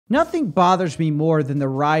Nothing bothers me more than the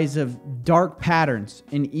rise of dark patterns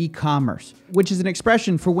in e-commerce, which is an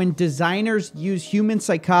expression for when designers use human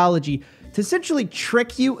psychology to essentially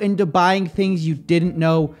trick you into buying things you didn't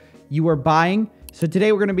know you were buying. So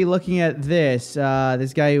today we're going to be looking at this.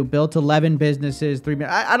 This guy who built 11 businesses,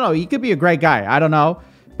 I don't know. He could be a great guy. I don't know.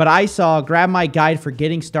 But I grab my guide for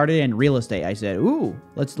getting started in real estate. I said, ooh,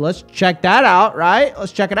 let's check that out, right?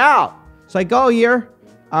 Let's check it out. So I go here.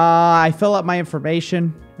 I fill up my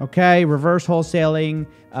information. Okay, reverse wholesaling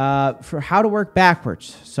for how to work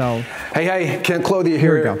backwards. So, hey, Ken Clothier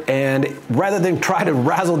here. And rather than try to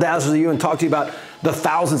razzle dazzle you and talk to you about the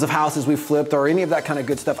thousands of houses we flipped or any of that kind of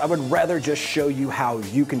good stuff, I would rather just show you how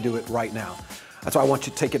you can do it right now. That's why I want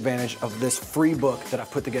you to take advantage of this free book that I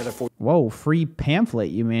put together for you. Whoa, free pamphlet,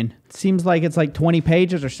 you mean? It seems like it's like 20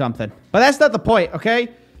 pages or something. But that's not the point, okay?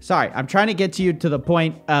 Sorry, I'm trying to get you to the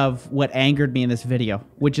point of what angered me in this video,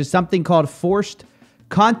 which is something called forced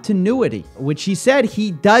continuity, which he said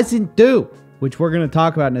he doesn't do, which we're going to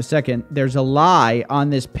talk about in a second. There's a lie on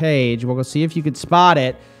this page. We'll go see if you can spot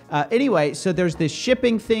it. Anyway, so there's this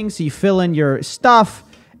shipping thing. So you fill in your stuff,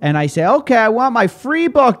 and I say, okay, I want my free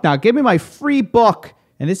book now. Give me my free book.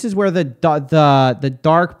 And this is where the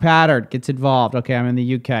dark pattern gets involved. Okay, I'm in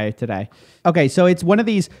the UK today. Okay, so it's one of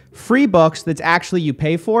these free books that's actually you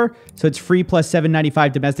pay for. So it's free plus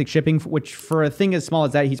 $7.95 domestic shipping, which for a thing as small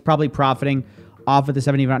as that, he's probably profiting off of the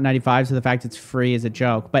 $7.95, so the fact it's free is a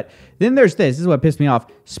joke. But then there's this. This is what pissed me off.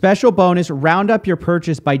 Special bonus, round up your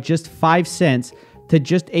purchase by just 5 cents to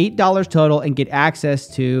just $8 total and get access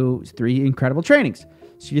to 3 incredible trainings.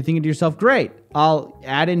 So you're thinking to yourself, great, I'll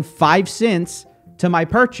add in 5 cents to my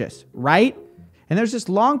purchase, right? And there's this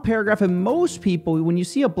long paragraph, and most people, when you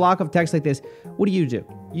see a block of text like this, what do?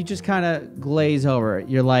 You just kind of glaze over it.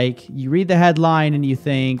 You're like, you read the headline and you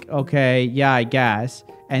think, okay, yeah, I guess.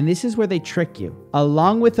 And this is where they trick you.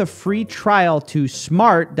 Along with a free trial to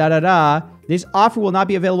Smart, this offer will not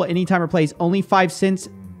be available anytime or place. Only 5 cents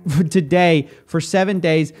today for 7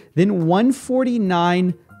 days, then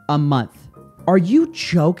 $149 a month. Are you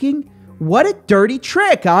joking? What a dirty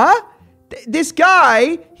trick, huh? This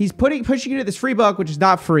guy, he's pushing you to this free book, which is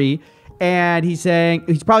not free. And he's saying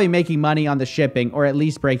he's probably making money on the shipping or at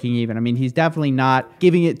least breaking even. I mean, he's definitely not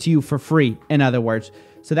giving it to you for free, in other words.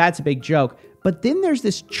 So that's a big joke. But then there's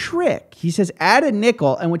this trick. He says, add a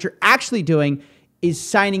nickel. And what you're actually doing is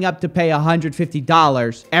signing up to pay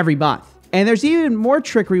 $150 every month. And there's even more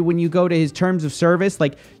trickery when you go to his terms of service.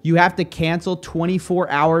 Like, you have to cancel 24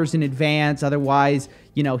 hours in advance. Otherwise,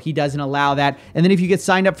 you know, he doesn't allow that. And then if you get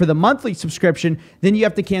signed up for the monthly subscription, then you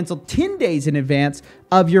have to cancel 10 days in advance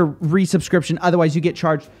of your resubscription. Otherwise, you get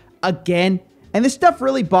charged again. And this stuff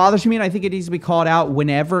really bothers me, and I think it needs to be called out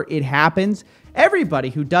whenever it happens. Everybody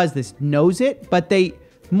who does this knows it, but they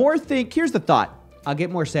more think, here's the thought, I'll get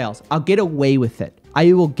more sales. I'll get away with it.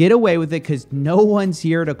 I will get away with it because no one's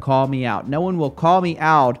here to call me out. No one will call me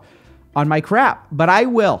out on my crap, but I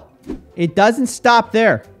will. It doesn't stop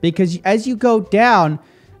there, because as you go down,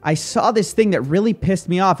 I saw this thing that really pissed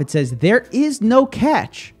me off. It says, there is no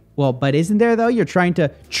catch. Well, but isn't there though? You're trying to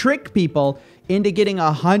trick people into getting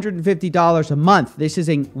 $150 a month. This is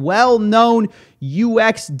a well-known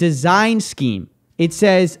UX design scheme. It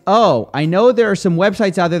says, oh, I know there are some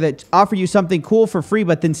websites out there that offer you something cool for free,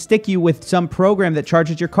 but then stick you with some program that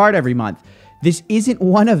charges your card every month. This isn't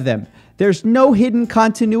one of them. There's no hidden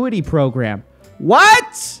continuity program.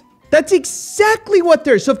 What? That's exactly what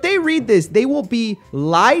there is. So if they read this, they will be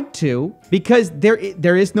lied to, because there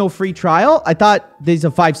is no free trial. I thought there's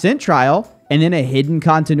a 5 cent trial and then a hidden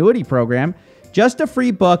continuity program. Just a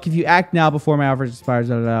free book. If you act now before my offer expires,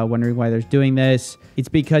 wondering why they're doing this. It's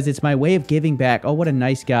because it's my way of giving back. Oh, what a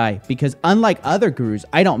nice guy. Because unlike other gurus,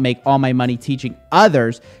 I don't make all my money teaching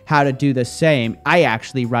others how to do the same. I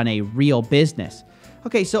actually run a real business.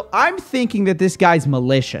 Okay, so I'm thinking that this guy's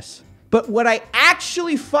malicious. But what I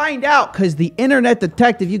actually find out, because the internet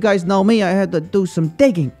detective, you guys know me, I had to do some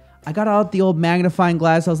digging. I got out the old magnifying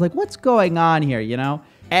glass. I was like, what's going on here, you know?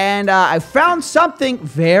 And I found something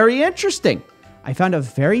very interesting. I found a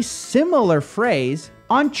very similar phrase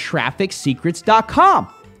on trafficsecrets.com,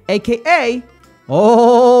 aka,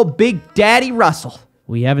 oh, Big Daddy Russell.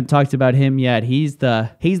 We haven't talked about him yet. He's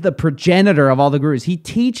the progenitor of all the gurus. He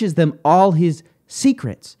teaches them all his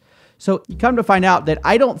secrets. So you come to find out that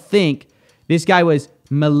I don't think this guy was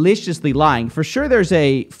maliciously lying. For sure, there's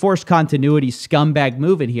a forced continuity scumbag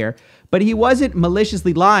move in here, but he wasn't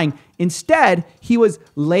maliciously lying. Instead, he was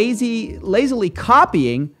lazily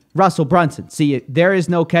copying Russell Brunson. See, there is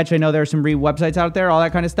no catch. I know there are some websites out there, all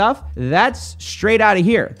that kind of stuff. That's straight out of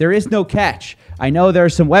here. There is no catch. I know there are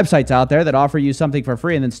some websites out there that offer you something for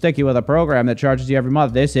free and then stick you with a program that charges you every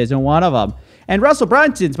month. This isn't one of them. And Russell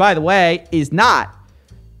Brunson's, by the way, is not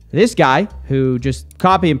this guy who just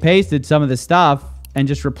copy and pasted some of the stuff and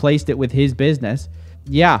just replaced it with his business.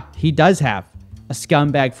 Yeah, he does have a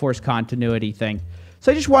scumbag forced continuity thing.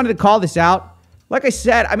 So I just wanted to call this out. Like I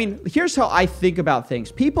said, I mean, here's how I think about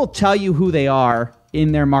things. People tell you who they are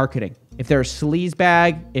in their marketing. If they're a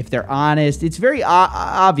sleazebag, if they're honest, it's very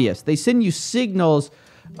obvious. They send you signals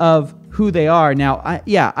of who they are. Now,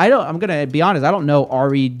 I'm going to be honest. I don't know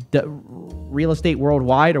Real Estate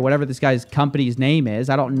Worldwide or whatever this guy's company's name is.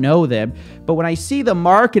 I don't know them. But when I see the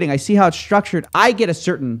marketing, I see how it's structured, I get a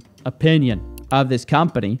certain opinion of this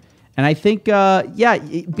company. And I think,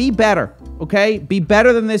 be better, okay? Be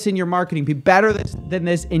better than this in your marketing. Be better than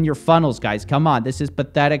this in your funnels, guys. Come on. This is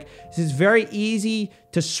pathetic. This is very easy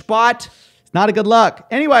to spot. It's not a good look.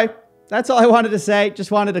 Anyway, that's all I wanted to say.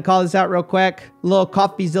 Just wanted to call this out real quick. A little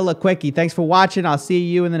Coffeezilla quickie. Thanks for watching. I'll see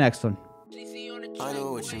you in the next one. I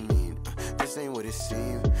know what you mean. This ain't what it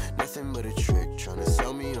seemed. Nothing but a trick. Trying to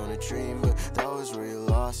sell me on a dream. But that was where you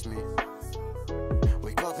lost me.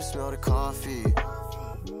 Wake up and smell the coffee.